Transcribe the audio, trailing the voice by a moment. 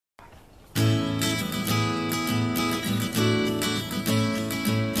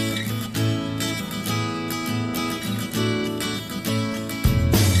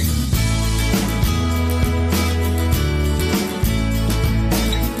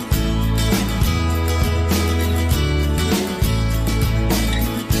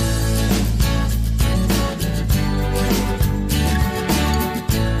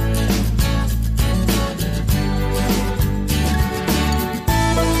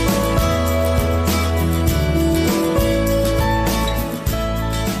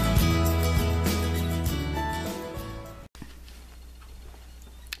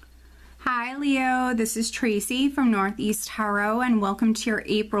this is Tracy from Northeast Tarot, and welcome to your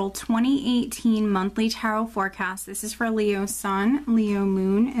April 2018 monthly tarot forecast. This is for Leo Sun, Leo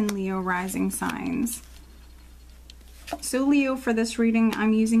Moon, and Leo Rising signs. So Leo, for this reading,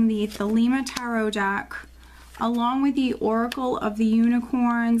 I'm using the Thelema Tarot deck, along with the Oracle of the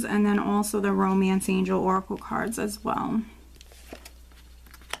Unicorns, and then also the Romance Angel Oracle cards as well.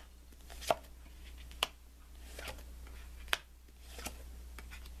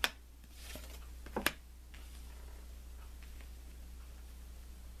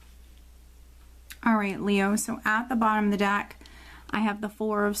 All right, Leo, so at the bottom of the deck, I have the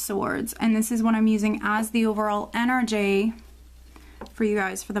Four of Swords, and this is what I'm using as the overall energy for you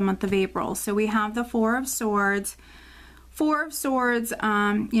guys for the month of April. So we have the Four of Swords. Four of Swords,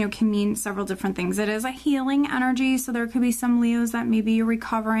 can mean several different things. It is a healing energy, so there could be some Leos that maybe you're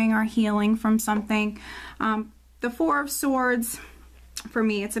recovering or healing from something. The Four of Swords, for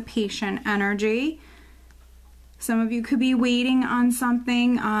me, it's a patient energy. Some of you could be waiting on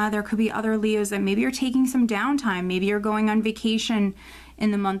something. There could be other Leos that maybe you're taking some downtime. Maybe you're going on vacation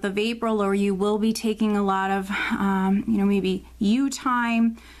in the month of April, or you will be taking a lot of, maybe you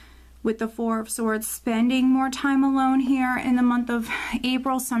time with the Four of Swords, spending more time alone here in the month of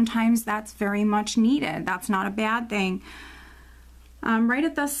April. Sometimes that's very much needed. That's not a bad thing. Right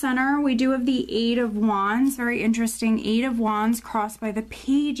at the center, we do have the Eight of Wands. Very interesting. Eight of Wands crossed by the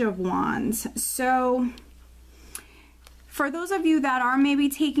Page of Wands. So for those of you that are maybe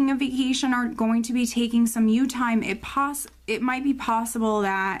taking a vacation or going to be taking some you time, it might be possible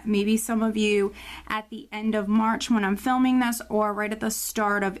that maybe some of you at the end of March when I'm filming this, or right at the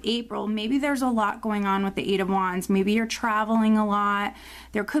start of April, maybe there's a lot going on with the Eight of Wands. Maybe you're traveling a lot.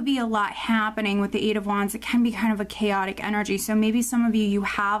 There could be a lot happening with the Eight of Wands. It can be kind of a chaotic energy. So maybe some of you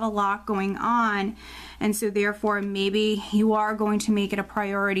have a lot going on, and so therefore maybe you are going to make it a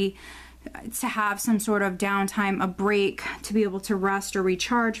priority to have some sort of downtime, a break, to be able to rest or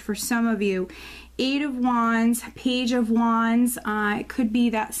recharge for some of you. Eight of Wands, Page of Wands. It could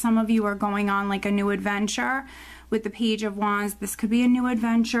be that some of you are going on like a new adventure with the Page of Wands. This could be a new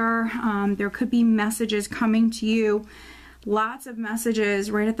adventure. There could be messages coming to you. Lots of messages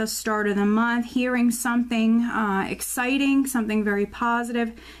right at the start of the month, hearing something exciting, something very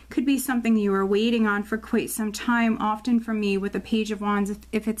positive. Could be something you were waiting on for quite some time. Often for me with the Page of Wands,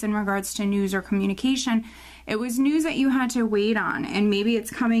 if it's in regards to news or communication, it was news that you had to wait on, and maybe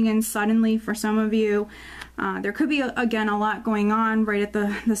it's coming in suddenly for some of you. There could be, again, a lot going on right at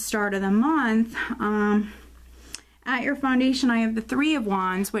the start of the month. At your foundation, I have the Three of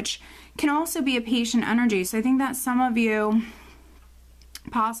Wands, which can also be a patient energy. So I think that some of you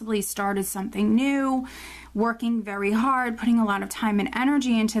possibly started something new, working very hard, putting a lot of time and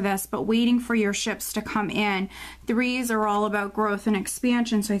energy into this, but waiting for your ships to come in. Threes are all about growth and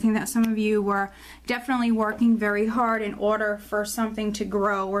expansion. So I think that some of you were definitely working very hard in order for something to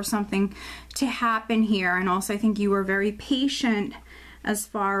grow or something to happen here. And also I think you were very patient as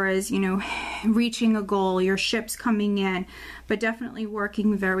far as, reaching a goal, your ships coming in, but definitely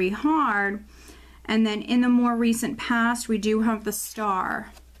working very hard. And then in the more recent past, we do have the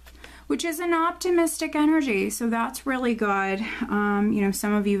Star, which is an optimistic energy. So that's really good.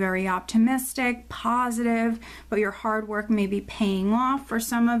 Some of you very optimistic, positive, but your hard work may be paying off for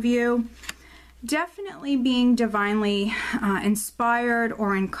some of you. Definitely being divinely inspired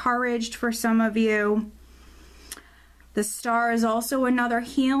or encouraged for some of you. The Star is also another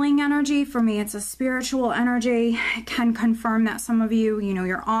healing energy. For me, it's a spiritual energy. It can confirm that some of you,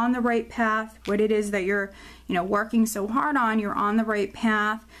 you're on the right path. What it is that you're, working so hard on, you're on the right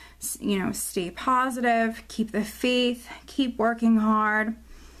path. Stay positive, keep the faith, keep working hard.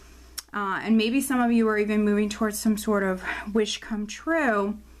 And maybe some of you are even moving towards some sort of wish come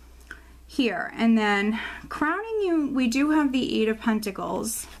true here. And then crowning you, we do have the Eight of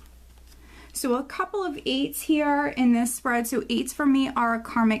Pentacles. So a couple of eights here in this spread. So eights for me are a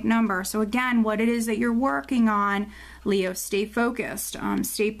karmic number. So again, what it is that you're working on, Leo, stay focused,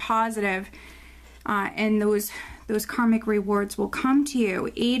 stay positive, and those karmic rewards will come to you.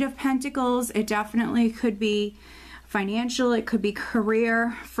 Eight of Pentacles, it definitely could be financial, it could be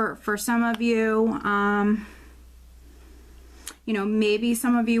career for some of you. Maybe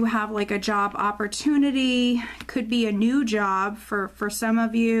some of you have like a job opportunity, could be a new job for some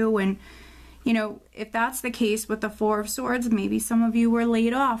of you. And if that's the case with the Four of Swords, maybe some of you were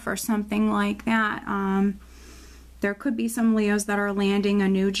laid off or something like that. There could be some Leos that are landing a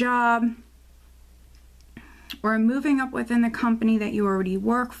new job or moving up within the company that you already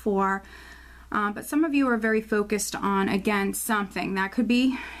work for. But some of you are very focused on, again, something. That could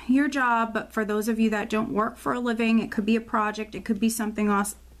be your job, but for those of you that don't work for a living, it could be a project, it could be something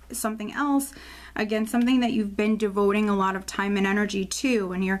else. Again, something that you've been devoting a lot of time and energy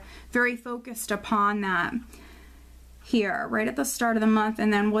to, and you're very focused upon that here right at the start of the month.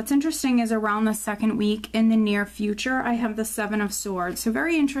 And then what's interesting is around the second week in the near future, I have the Seven of Swords. So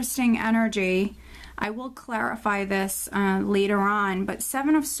very interesting energy. I will clarify this later on, but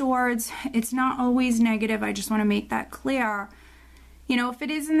Seven of Swords, it's not always negative. I just want to make that clear. You know, if it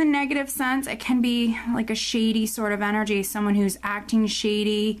is in the negative sense, it can be like a shady sort of energy, someone who's acting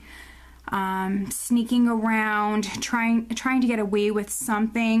shady, sneaking around, trying to get away with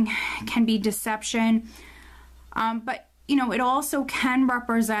something. It can be deception. But, you know, it also can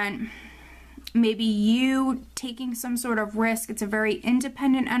represent maybe you taking some sort of risk. It's a very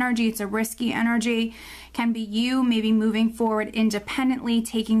independent energy. It's a risky energy. Can be you maybe moving forward independently,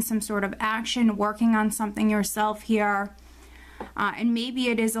 taking some sort of action, working on something yourself here. And maybe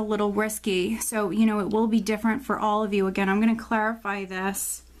it is a little risky. So, you know, it will be different for all of you. Again, I'm going to clarify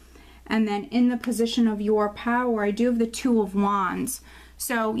this. And then in the position of your power, I do have the Two of Wands.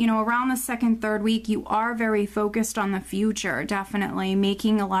 So, you know, around the second, third week, you are very focused on the future, definitely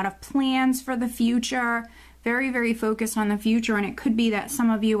making a lot of plans for the future, very, very focused on the future. And it could be that some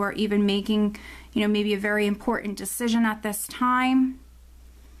of you are even making, you know, maybe a very important decision at this time.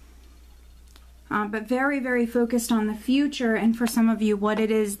 But very, very focused on the future. And for some of you, what it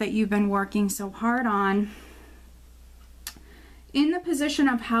is that you've been working so hard on. In the position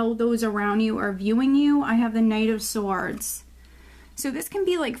of how those around you are viewing you, I have the Knight of Swords. So this can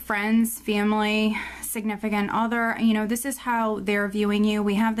be like friends, family, significant other. You know, this is how they're viewing you.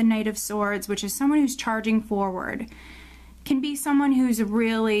 We have the Knight of Swords, which is someone who's charging forward. Can be someone who's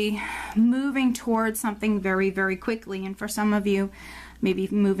really moving towards something very, very quickly. And for some of you, maybe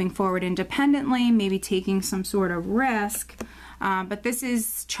moving forward independently, maybe taking some sort of risk. But this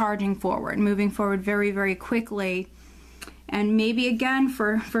is charging forward, moving forward very, very quickly. And maybe again,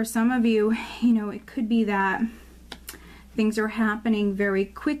 for some of you, you know, it could be that things are happening very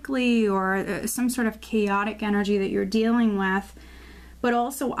quickly, or some sort of chaotic energy that you're dealing with. But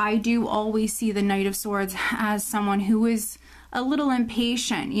also, I do always see the Knight of Swords as someone who is a little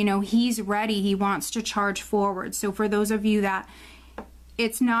impatient. You know, he's ready. He wants to charge forward. So for those of you that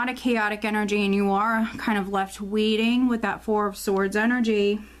it's not a chaotic energy and you are kind of left waiting with that Four of Swords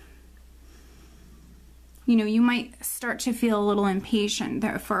energy, you know, you might start to feel a little impatient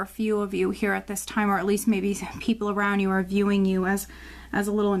there for a few of you here at this time, or at least maybe people around you are viewing you as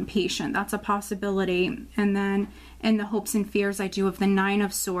a little impatient. That's a possibility. And then in the hopes and fears, I do have the Nine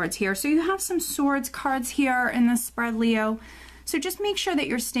of Swords here. So you have some swords cards here in the spread, Leo. So just make sure that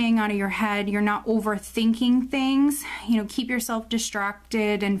you're staying out of your head. You're not overthinking things. You know, keep yourself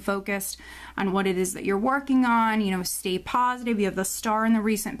distracted and focused on what it is that you're working on. You know, stay positive. You have the Star in the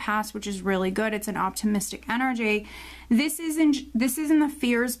recent past, which is really good. It's an optimistic energy. This is in the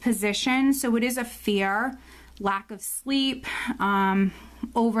fears position. So it is a fear, lack of sleep,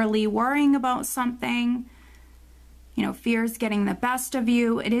 overly worrying about something. You know, fears getting the best of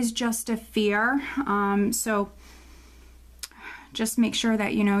you. It is just a fear. So just make sure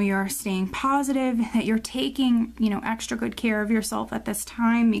that, you know, you're staying positive, that you're taking, you know, extra good care of yourself at this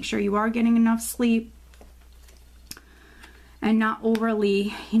time. Make sure you are getting enough sleep and not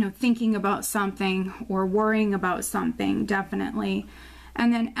overly, you know, thinking about something or worrying about something, definitely.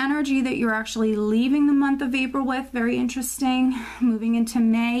 And then energy that you're actually leaving the month of April with, very interesting. Moving into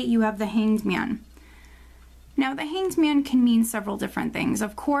May, you have the Hanged Man. Now, the Hanged Man can mean several different things.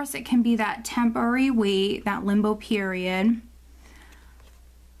 Of course, it can be that temporary wait, that limbo period.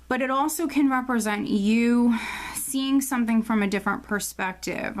 But it also can represent you seeing something from a different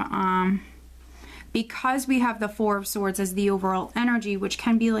perspective. Because we have the Four of Swords as the overall energy, which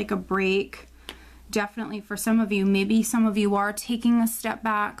can be like a break, definitely for some of you. Maybe some of you are taking a step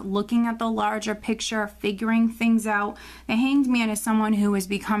back, looking at the larger picture, figuring things out. The Hanged Man is someone who is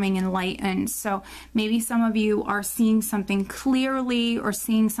becoming enlightened. So maybe some of you are seeing something clearly or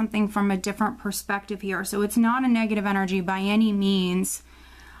seeing something from a different perspective here. So it's not a negative energy by any means.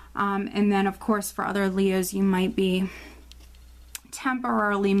 And then, of course, for other Leos, you might be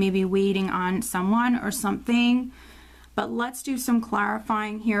temporarily maybe waiting on someone or something. But let's do some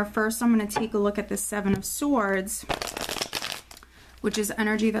clarifying here. First, I'm going to take a look at the Seven of Swords, which is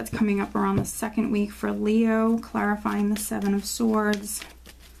energy that's coming up around the second week for Leo. Clarifying the Seven of Swords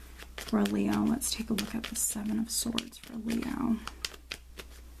for Leo. Let's take a look at the Seven of Swords for Leo.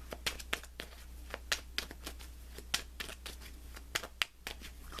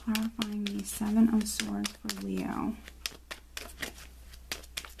 Clarifying the Seven of Swords for Leo.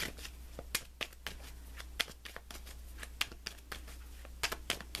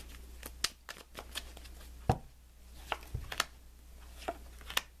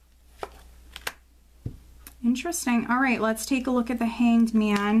 Interesting. All right, let's take a look at the Hanged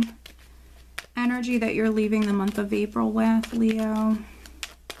Man. Energy that you're leaving the month of April with, Leo.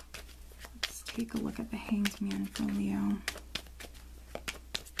 Let's take a look at the Hanged Man for Leo.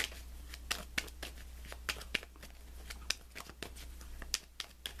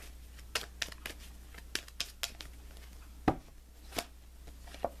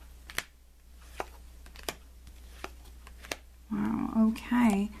 Wow,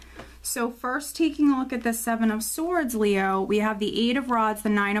 okay. So first, taking a look at the Seven of Swords, Leo, we have the Eight of Rods, the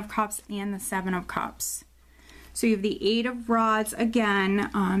Nine of Cups, and the Seven of Cups. So you have the Eight of Rods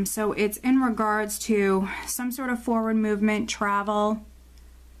again. So it's in regards to some sort of forward movement, travel.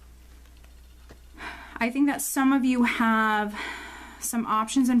 I think that some of you have some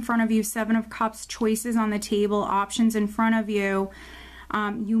options in front of you. Seven of Cups, choices on the table, options in front of you.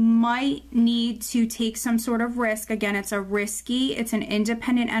 You might need to take some sort of risk. Again, it's it's an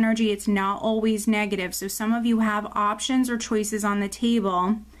independent energy. It's not always negative. So some of you have options or choices on the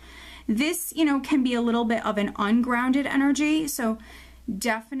table. This, you know, can be a little bit of an ungrounded energy. So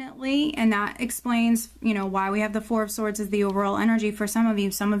definitely, and that explains, you know, why we have the Four of Swords as the overall energy for some of you.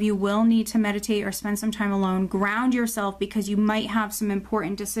 Some of you will need to meditate or spend some time alone. Ground yourself, because you might have some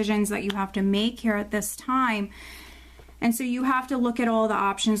important decisions that you have to make here at this time. And so you have to look at all the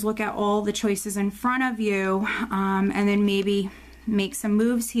options, look at all the choices in front of you, and then maybe make some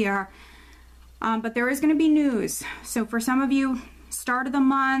moves here. But there is going to be news. So for some of you, start of the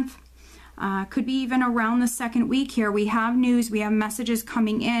month, could be even around the second week here, we have news, we have messages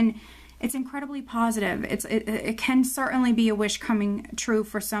coming in. It's incredibly positive. It can certainly be a wish coming true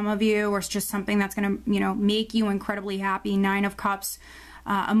for some of you, or it's just something that's going to, you know, make you incredibly happy. Nine of Cups.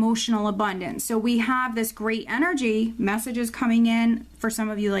 Emotional abundance. So we have this great energy, messages coming in for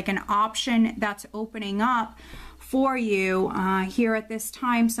some of you, like an option that's opening up for you here at this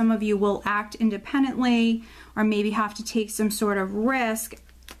time. Some of you will act independently, or maybe have to take some sort of risk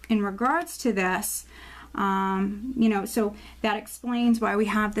in regards to this. You know, so that explains why we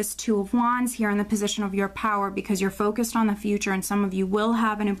have this Two of Wands here in the position of your power, because you're focused on the future, and some of you will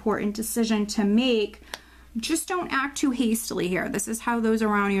have an important decision to make. Just don't act too hastily here. This is how those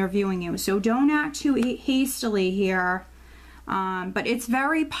around you are viewing you. So don't act too hastily here. But it's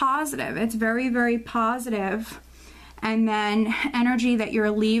very positive. It's very, very positive. And then energy that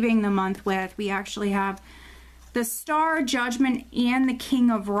you're leaving the month with, we actually have the Star, Judgment, and the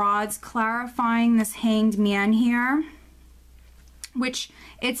King of Rods, clarifying this Hanged Man here. Which,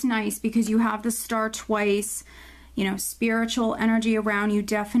 it's nice because you have the Star twice. You know, spiritual energy around you,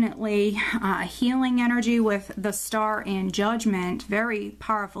 definitely healing energy with the Star and Judgment. Very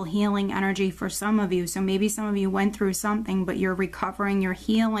powerful healing energy for some of you. So maybe some of you went through something, but you're recovering, you're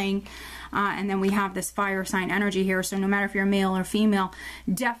healing. And then we have this fire sign energy here. So no matter if you're male or female,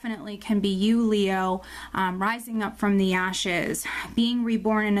 definitely can be you, Leo, rising up from the ashes, being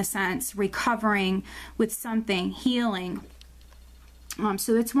reborn in a sense, recovering with something, healing.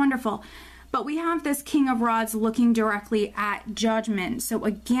 So it's wonderful. But we have this King of Rods looking directly at Judgment. So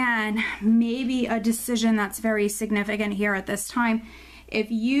again, maybe a decision that's very significant here at this time.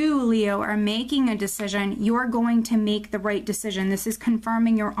 If you, Leo, are making a decision, you're going to make the right decision. This is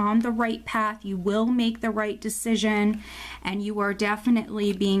confirming you're on the right path. You will make the right decision, and you are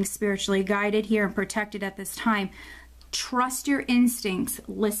definitely being spiritually guided here and protected at this time. Trust your instincts.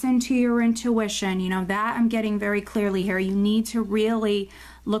 Listen to your intuition. You know, that I'm getting very clearly here. You need to really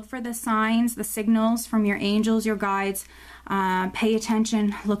look for the signs, the signals from your angels, your guides. Pay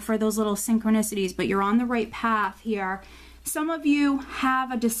attention. Look for those little synchronicities. But you're on the right path here. Some of you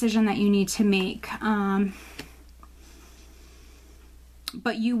have a decision that you need to make.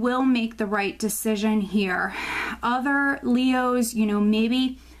 But you will make the right decision here. Other Leos, you know,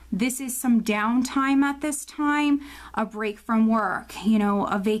 maybe this is some downtime at this time, a break from work, you know,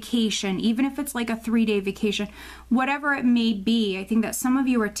 a vacation, even if it's like a 3-day vacation, whatever it may be. I think that some of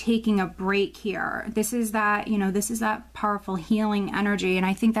you are taking a break here. This is that, you know, this is that powerful healing energy. And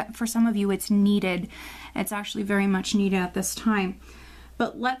I think that for some of you, it's needed. It's actually very much needed at this time.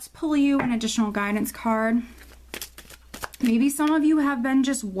 But let's pull you an additional guidance card. Maybe some of you have been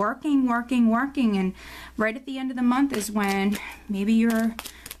just working, and right at the end of the month is when maybe you're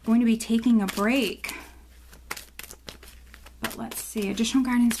going to be taking a break. But let's see, additional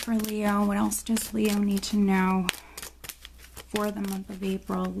guidance for Leo. What else does Leo need to know for the month of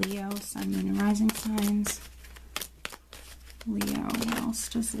April? Leo, Sun, Moon, and Rising signs. Leo, what else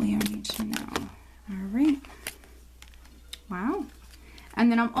does Leo need to know? All right. Wow.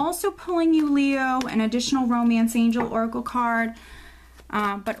 And then I'm also pulling you, Leo, an additional Romance Angel Oracle card.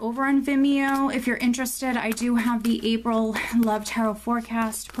 But over on Vimeo, if you're interested, I do have the April Love Tarot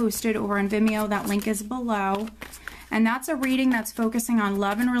Forecast posted over on Vimeo. That link is below. And that's a reading that's focusing on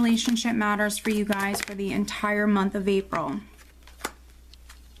love and relationship matters for you guys for the entire month of April.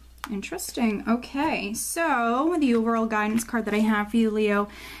 Interesting. Okay, so the overall guidance card that I have for you, Leo,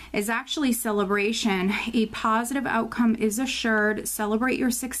 is actually celebration. A positive outcome is assured. Celebrate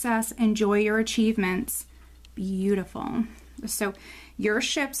your success. Enjoy your achievements. Beautiful. So your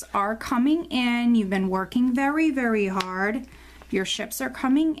ships are coming in. You've been working very, very hard. Your ships are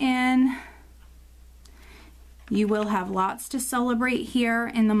coming in. You will have lots to celebrate here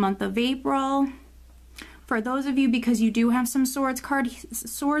in the month of April. For those of you, because you do have some swords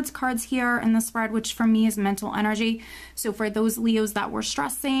cards here in the spread, which for me is mental energy. So for those Leos that were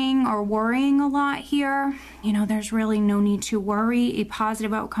stressing or worrying a lot here, you know, there's really no need to worry. A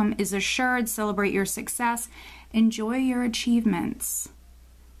positive outcome is assured. Celebrate your success. Enjoy your achievements.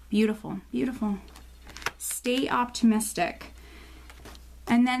 Beautiful, beautiful. Stay optimistic.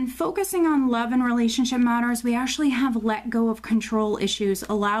 And then focusing on love and relationship matters, we actually have let go of control issues.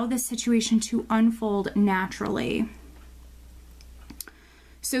 Allow this situation to unfold naturally.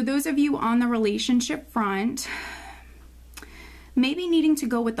 So those of you on the relationship front, maybe needing to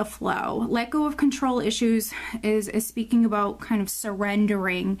go with the flow. Let go of control issues is speaking about kind of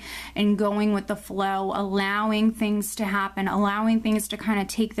surrendering and going with the flow, allowing things to happen, allowing things to kind of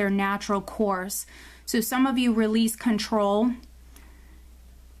take their natural course. So some of you release control.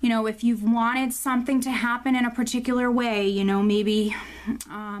 You know, if you've wanted something to happen in a particular way, you know, maybe,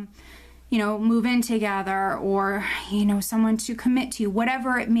 you know, move in together, or, you know, someone to commit to,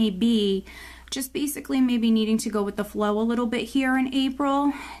 whatever it may be, just basically maybe needing to go with the flow a little bit here in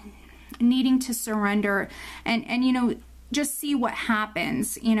April, needing to surrender and you know, just see what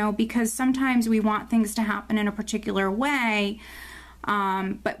happens, you know, because sometimes we want things to happen in a particular way.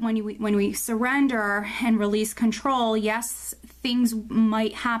 But when we surrender and release control, yes, things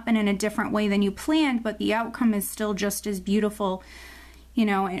might happen in a different way than you planned, but the outcome is still just as beautiful, you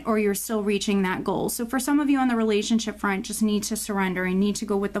know, or you're still reaching that goal. So for some of you on the relationship front, just need to surrender and need to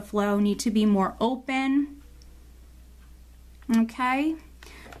go with the flow, need to be more open. Okay,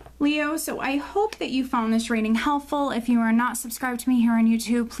 Leo, so I hope that you found this reading helpful. If you are not subscribed to me here on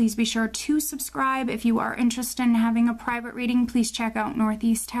YouTube, please be sure to subscribe. If you are interested in having a private reading, please check out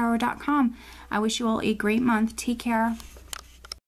northeasttarot.com. I wish you all a great month. Take care.